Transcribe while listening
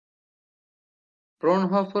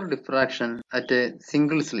Fraunhofer diffraction at a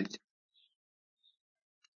single slit.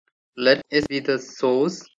 Let S be the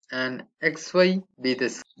source and XY be the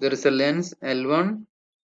slit. There is a lens L1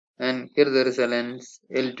 and here there is a lens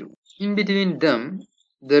L2. In between them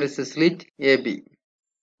there is a slit AB.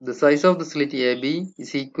 The size of the slit AB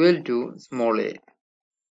is equal to small a.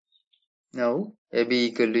 Now AB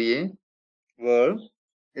equal to A, where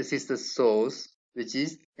S is the source, which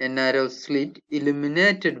is a narrow slit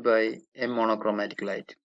illuminated by a monochromatic light.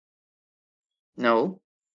 Now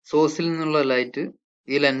സോഴ്സിൽ നിന്നുള്ള light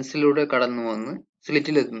ഈ ലെൻസിലൂടെ കടന്നു വന്ന്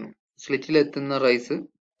സ്ലിറ്റിലെത്തുന്നു. സ്ലിറ്റിലെത്തുന്ന raise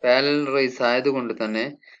parallel raise ആയതുകൊണ്ട് തന്നെ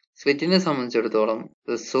സ്ലിറ്റിനെ സംബന്ധിച്ചിടത്തോളം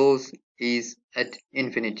the source is at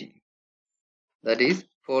infinity. That is,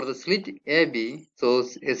 for the slit AB,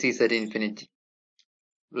 source S is at infinity.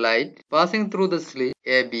 Light passing through the slit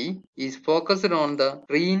AB is focused on the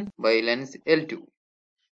screen by lens L2.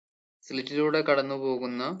 സ്ലിറ്റിലൂടെ കടന്നു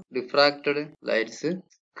പോകുന്ന diffracted lights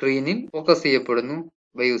സ്ക്രീനിൽ focus ചെയ്യപ്പെടുന്നു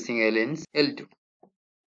by using a lens L2.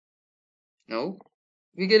 Now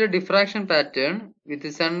we get a diffraction pattern with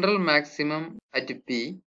the central maximum at P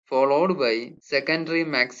followed by secondary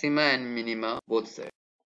maxima and minima both sides.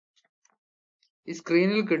 ഈ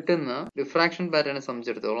സ്ക്രീനിൽ കിട്ടുന്ന diffraction പാറ്റേണിനെ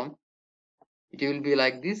സംബന്ധിച്ചിടത്തോളം it will be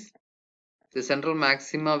like this. The central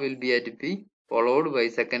maxima will be at P followed by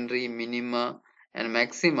secondary minima and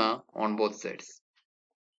maxima on both sides.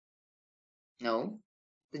 Now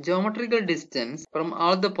the geometrical distance from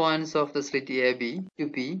all the points of the slit AB to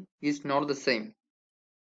P is not the same,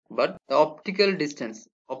 but the optical distance,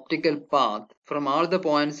 optical path from all the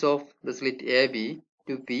points of the slit AB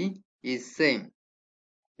to P is same,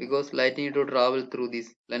 because light need to travel through this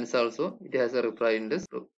lens also. It has a refractive index.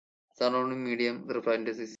 Surrounding medium, the refractive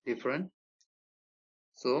index is different.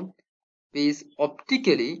 So P is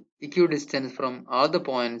optically equidistant from all the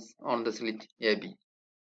points on the slit AB.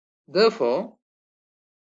 Therefore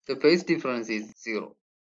the phase difference is 0.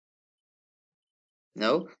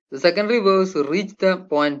 Now the secondary waves reach the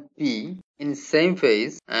point P in same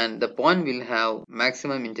phase and the point will have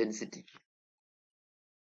maximum intensity.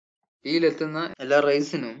 P lettuna ella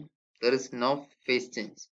raysinu there is no phase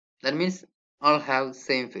change. That means all have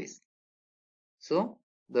same phase. So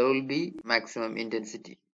there will be maximum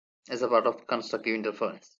intensity as a part of constructive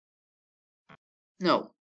interference. Now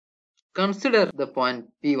consider the point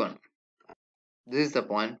P1. This is the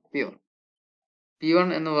point P1. P1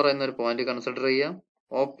 എന്ന് പറയുന്ന ഒരു point consider ചെയ്യുക.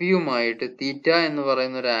 OPയുമായിട്ട് തീറ്റ എന്ന്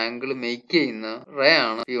പറയുന്ന ഒരു angle make ചെയ്യുന്ന ray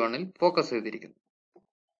ആണ് P1 ൽ ഫോക്കസ് ചെയ്തിരിക്കുന്നത്.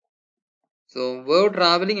 So wave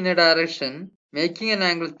traveling in a direction making an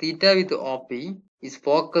angle theta with OP is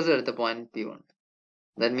focused at the point P1.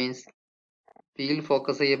 That means P ൽ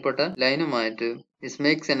ഫോക്കസ് ചെയ്യപ്പെട്ട ലൈനുമായിട്ട് this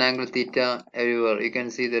makes an angle theta everywhere. You can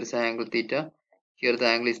see there is an angle theta. Here the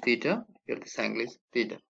angle is theta. Here this angle is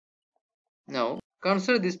theta. Now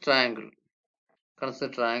consider this triangle. Consider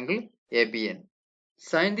triangle ABN.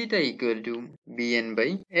 Sin theta equal to BN by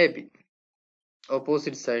AB.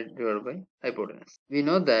 Opposite side divided by hypotenuse. We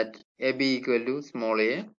know that AB equal to small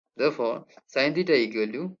a. Therefore, sin theta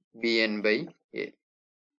equal to BN by A.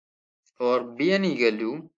 Or BN equal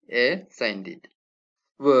to A sin theta.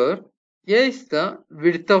 Where A is the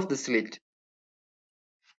width of the slit.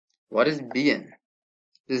 What is BN?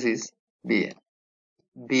 This is BN.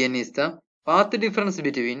 BN is the path difference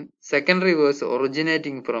between secondary waves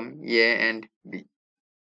originating from A and B.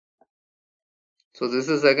 So this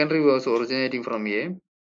is secondary waves originating from A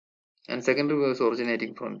and secondary waves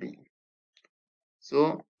originating from B. So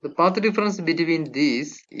the path difference between these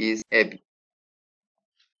is AB.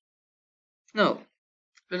 Now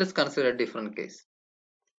let us consider a different case.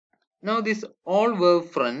 Now this all wave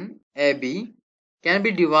front AB can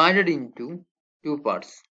be divided into two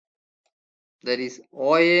parts. That is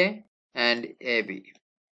OA and AB.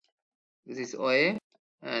 This is OA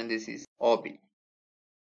and this is OB.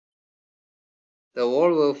 The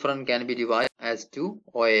whole wave front can be divided as to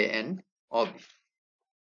OA and OB.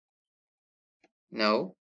 Now,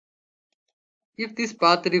 if this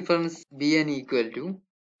path difference BN equal to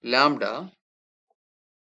lambda,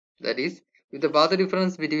 that is, if the path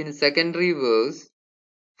difference between secondary waves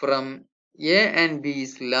from A and B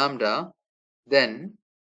is lambda, then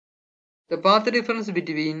the path difference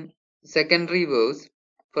between secondary waves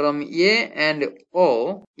from A and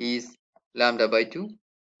O is lambda by 2.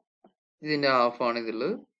 ഇതിന്റെ half ആണ്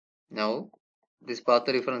ഇതുള്ളത്. Now this path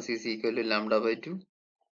difference is equal to lambda by 2.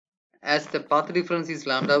 As the path difference is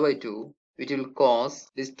lambda by 2, it will cause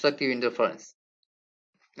destructive interference.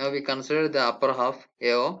 Now we consider the upper half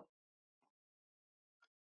AO.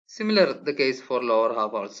 Similar the case for lower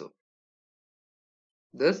half also.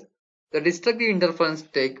 Thus the destructive interference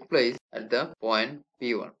take place at the point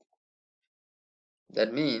P1.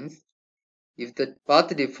 That means if the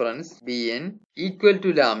path difference Bn equal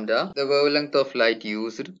to lambda, the wavelength of light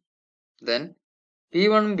used, then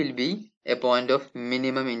P1 will be a point of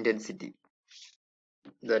minimum intensity.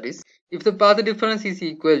 That is, if the path difference is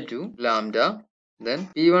equal to lambda, then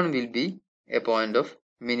P1 will be a point of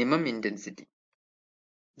minimum intensity.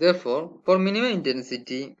 Therefore, for minimum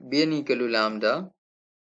intensity Bn equal to lambda,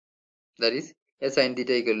 that is a sin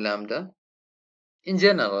theta equal to lambda. In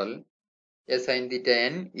general, a sin theta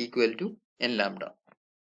n equal to n lambda,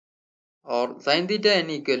 or sin theta n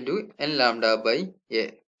equal to n lambda by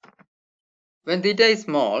a. When theta is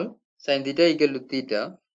small, sin theta equal to theta,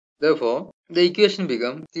 therefore the equation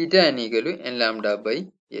becomes theta n equal to n lambda by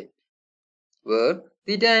a, where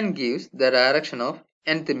theta n gives the direction of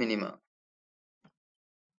nth minima.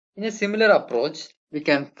 In a similar approach, we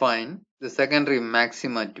can find the secondary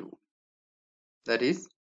maxima too. That is,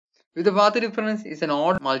 if the path difference is an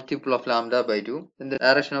odd multiple of lambda by 2, then the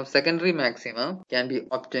direction of secondary maxima can be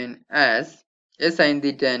obtained as a sin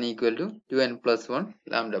theta n equal to 2n plus 1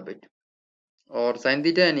 lambda by 2, or sin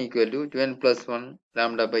theta n equal to 2n plus 1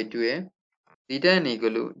 lambda by 2a, theta n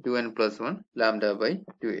equal to 2n plus 1 lambda by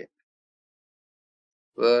 2a,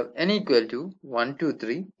 where n equal to 1, 2,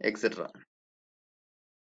 3, etc.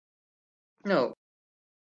 Now,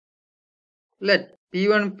 let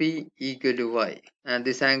P1P equal to y, and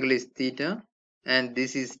this angle is theta, and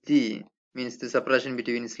this is d, means the separation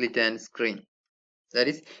between slit and screen. That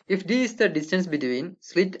is, if d is the distance between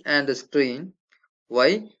slit and the screen,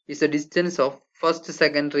 y is the distance of first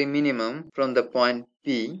secondary minimum from the point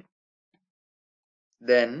P,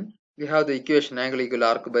 then we have the equation angle equal to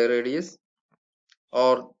arc by radius,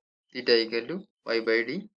 or theta equal to y by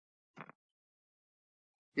d.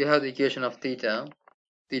 We have the equation of theta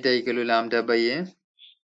equal to lambda by a.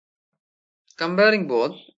 Comparing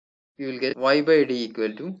both, we will get y by d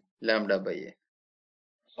equal to lambda by a,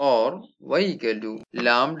 or y equal to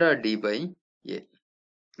lambda d by a.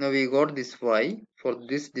 Now we got this y for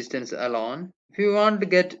this distance alone. If you want to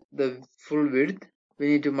get the full width, we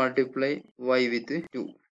need to multiply y with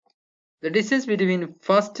 2. The distance between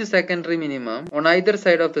first secondary minimum on either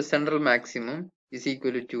side of the central maximum is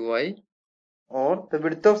equal to 2y, or the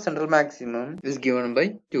width of central maximum is given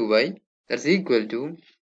by 2y. That's equal to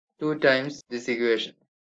 2 times this equation,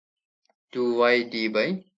 2y d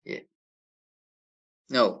by a.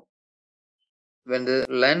 Now, when the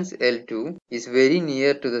lens L2 is very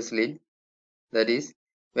near to the slit, that is,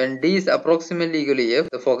 when d is approximately equal to f,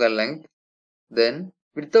 the focal length, then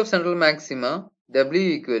width of central maxima w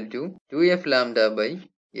equal to 2f lambda by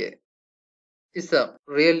a is a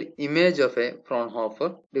real image of a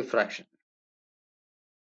Fraunhofer diffraction.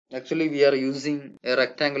 Actually, we are using a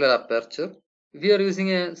rectangular aperture. If we are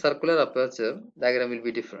using a circular aperture, diagram will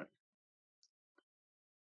be different.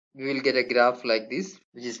 We will get a graph like this,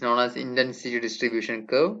 which is known as intensity distribution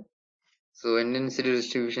curve. So intensity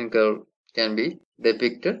distribution curve can be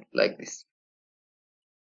depicted like this.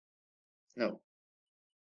 Now,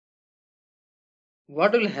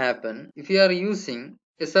 what will happen if you are using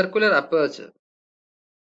a circular aperture?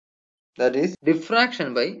 That is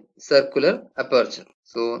diffraction by circular aperture.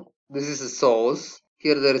 So this is a source.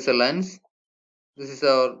 Here there is a lens. This is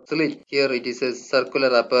our slit. Here it is a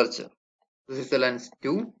circular aperture. This is the lens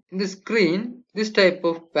 2. In the screen, this type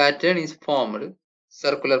of pattern is formed.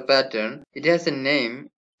 Circular pattern. It has a name,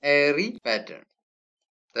 airy pattern.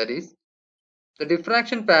 That is, the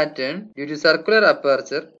diffraction pattern due to circular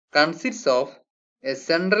aperture consists of a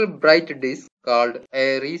central bright disk called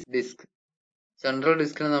Airy's disk. Central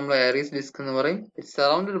disk നമ്മൾ Airy's disk എന്ന് പറയും. It's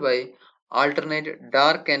surrounded by alternate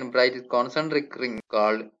dark and bright concentric rings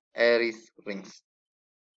called Airy's rings.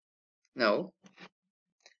 Now,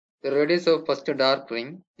 the radius of first dark ring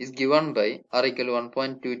is given by r equal to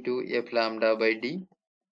 1.22 f lambda by d.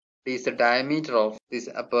 D is the diameter of this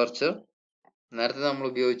aperture. നേരത്തെ നമ്മൾ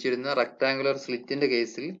ഉപയോഗിച്ചിരുന്ന rectangular സ്ലിറ്റിന്റെ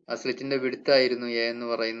കേസിൽ ആ സ്ലിറ്റിന്റെ width ആയിരുന്നു A എന്ന്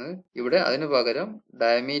പറയുന്നത്. ഇവിടെ അതിനു പകരം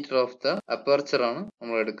ഡയമീറ്റർ ഓഫ് ദ അപ്പർച്ചർ ആണ്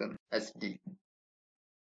നമ്മൾ എടുക്കുന്നത് as d.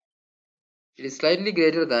 It is slightly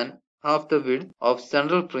greater than half the width of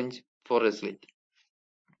central fringe for a slit.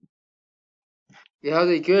 We have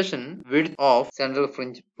the equation width of central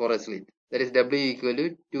fringe for a slit. That is w equal to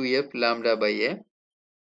 2f lambda by a.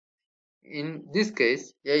 In this case,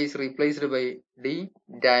 a is replaced by d,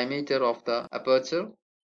 diameter of the aperture.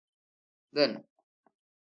 Then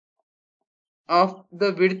half the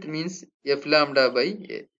width means f lambda by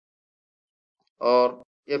a, or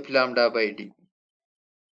f lambda by d.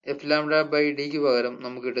 F lambda by d ക്ക് പകരം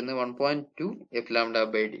നമുക്ക് കിട്ടുന്നത് 1.2 f lambda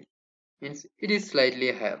by d, means it is slightly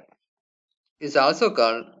higher. It is also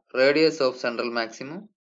called radius of central maximum.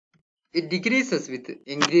 It decreases with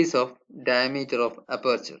increase of diameter of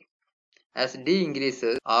aperture. As d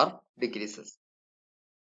increases, r decreases.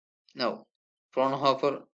 Now,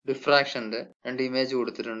 Fraunhofer diffraction and image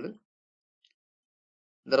കൊടുത്തിട്ടുണ്ട്.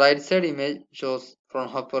 The right side image shows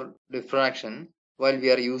Fraunhofer diffraction while we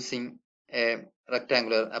are using a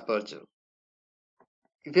rectangular aperture.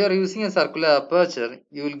 If you are using a circular aperture,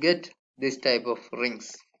 you will get this type of rings.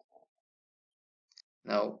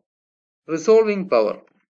 Now, resolving power.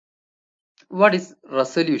 What is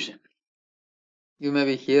resolution? You may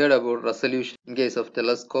be heard about resolution in case of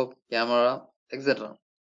telescope, camera, etc.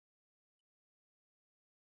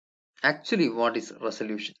 Actually, what is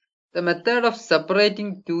resolution? The method of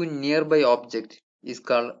separating two nearby objects is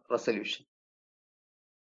called resolution.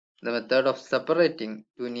 The method of separating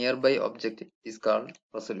two nearby objects is called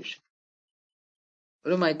resolution.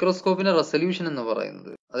 ഒരു മൈക്രോസ്കോപ്പിന്റെ resolution എന്ന്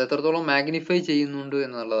പറയുന്നത് അത് എത്രത്തോളം magnify ചെയ്യുന്നുണ്ട്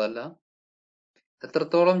എന്നുള്ളതല്ല,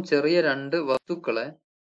 എത്രത്തോളം ചെറിയ രണ്ട് വസ്തുക്കളെ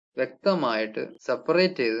വ്യക്തമായിട്ട്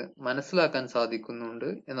സെപ്പറേറ്റ് ചെയ്ത് മനസ്സിലാക്കാൻ സാധിക്കുന്നുണ്ട്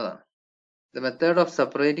എന്നതാണ്. The method of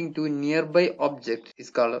separating two nearby objects is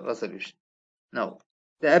called resolution. Now,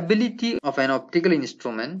 the ability of an optical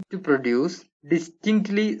instrument to produce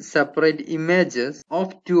distinctly separate images of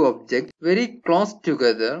two objects very close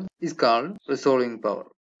together is called resolving power.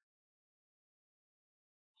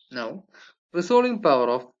 Now, resolving power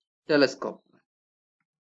of telescope.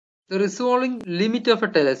 The resolving limit of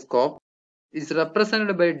a telescope is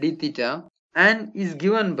represented by d theta and is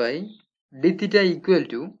given by d theta equal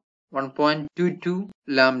to 1.22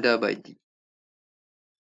 lambda by d,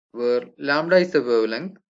 where lambda is the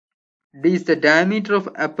wavelength, d is the diameter of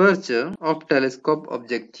aperture of telescope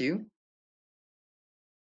objective.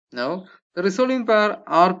 Now, the resolving power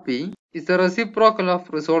Rp is the reciprocal of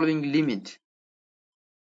resolving limit,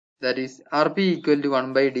 that is Rp equal to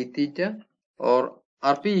 1 by d theta or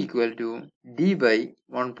Rp equal to d by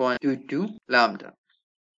 1.22 lambda.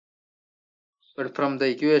 But from the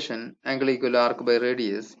equation angle equal to arc by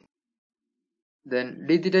radius, then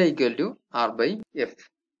d theta equal to r by f,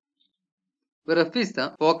 where f is the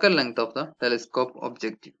focal length of the telescope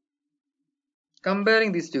objective.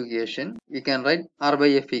 Comparing these two equations, we can write r by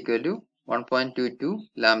f equal to 1.22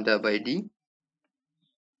 lambda by d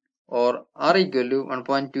or r equal to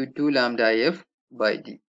 1.22 lambda f by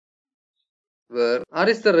d, where r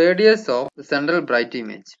is the radius of the central bright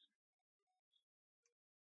image